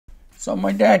So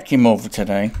my dad came over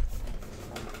today,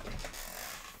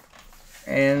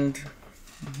 and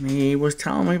he was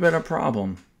telling me about a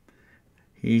problem.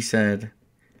 He said,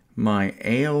 my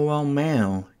AOL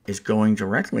Mail is going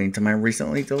directly into my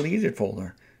recently deleted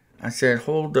folder. I said,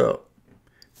 hold up.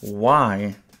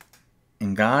 Why,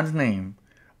 in God's name,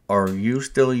 are you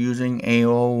still using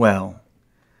AOL?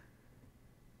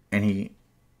 And he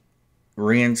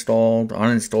reinstalled the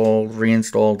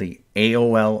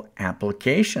AOL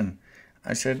application.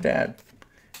 I said, Dad,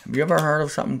 have you ever heard of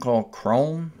something called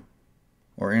Chrome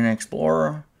or Internet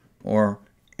Explorer or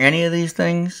any of these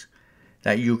things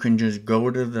that you can just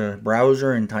go to the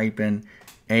browser and type in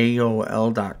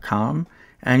AOL.com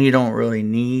and you don't really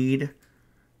need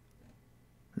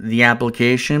the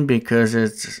application because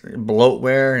it's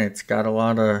bloatware and it's got a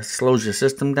lot of slows your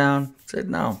system down? I said,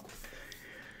 no.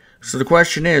 So the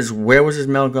question is, where was his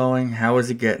mail going? How is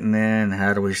it getting there? And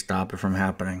how do we stop it from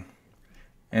happening?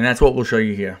 And that's what we'll show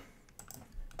you here.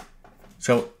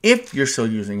 So if you're still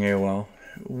using AOL,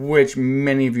 which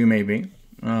many of you may be,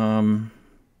 many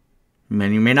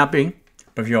may not be,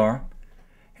 but if you are,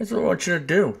 here's what I want you to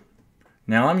do.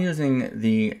 Now I'm using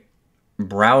the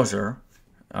browser,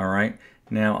 all right?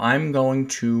 Now I'm going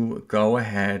to go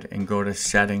ahead and go to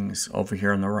settings over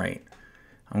here on the right.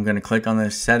 I'm going to click on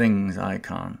the settings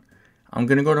icon. I'm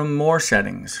going to go to more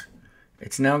settings.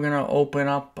 It's now going to open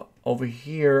up over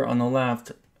here on the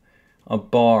left a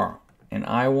bar, and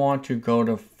I want to go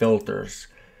to filters.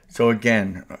 So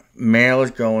again, mail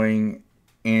is going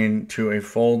into a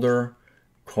folder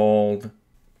called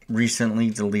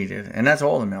recently deleted, and that's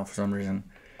all the mail for some reason.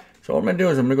 So what I'm going to do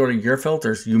is I'm going to go to your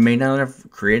filters. You may not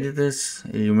have created this.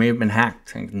 You may have been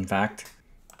hacked, in fact.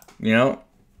 You know,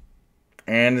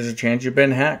 and there's a chance you've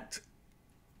been hacked.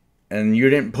 And you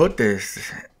didn't put this,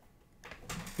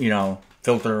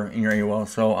 filter in your AOL.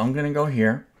 So I'm going to go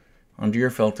here under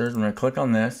your filters. I'm going to click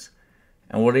on this.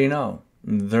 And what do you know?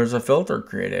 There's a filter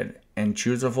created. And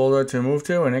choose a folder to move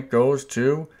to. And it goes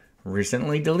to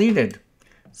recently deleted.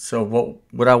 So what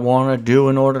would I want to do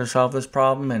in order to solve this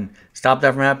problem and stop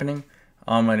that from happening?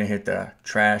 I'm going to hit the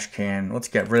trash can. Let's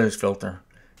get rid of this filter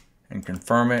and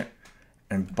confirm it.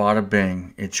 And bada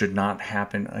bing, it should not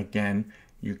happen again.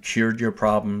 You cured your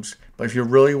problems. But if you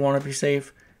really want to be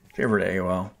safe, get rid of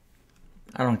AOL.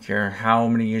 I don't care how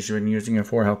many years you've been using it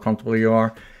for, how comfortable you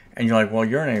are. And you're like, well,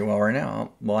 you're in AOL right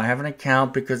now. Well, I have an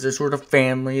account because it's sort of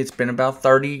family. It's been about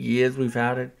 30 years we've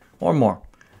had it or more.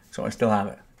 So I still have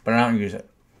it, but I don't use it.